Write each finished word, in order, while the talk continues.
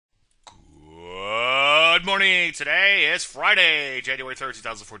morning. Today is Friday, January 3rd,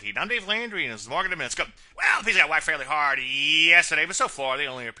 2014. I'm Dave Landry, and this is the Market in Minutes. Well, things got whacked fairly hard yesterday, but so far they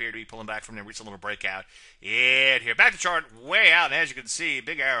only appear to be pulling back from their recent little breakout. And here, back to chart way out, and as you can see,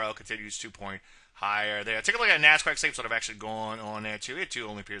 big arrow continues 2-point higher there. Take a look at NASDAQ, same sort of action going on there too. It too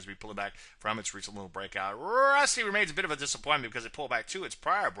only appears to be pulling back from its recent little breakout. Rusty remains a bit of a disappointment because it pulled back to its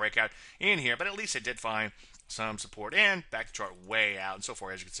prior breakout in here, but at least it did find some support and back to chart way out. And so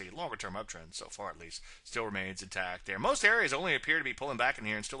far, as you can see, longer term uptrend, so far at least, still remains intact there. Most areas only appear to be pulling back in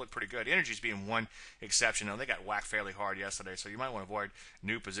here and still look pretty good. Energy's being one exception, though. They got whacked fairly hard yesterday, so you might want to avoid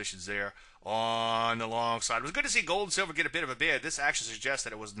new positions there on the long side. It was good to see gold and silver get a bit of a bid. This actually suggests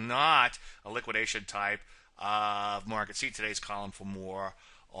that it was not a liquidation type of market. See today's column for more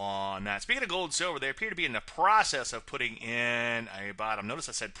on that. Speaking of gold and silver, they appear to be in the process of putting in a bottom. Notice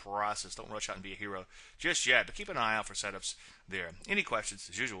I said process. Don't rush out and be a hero just yet, but keep an eye out for setups there. Any questions,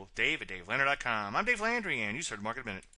 as usual, Dave at DaveLandry.com. I'm Dave Landry, and you started Market Minute.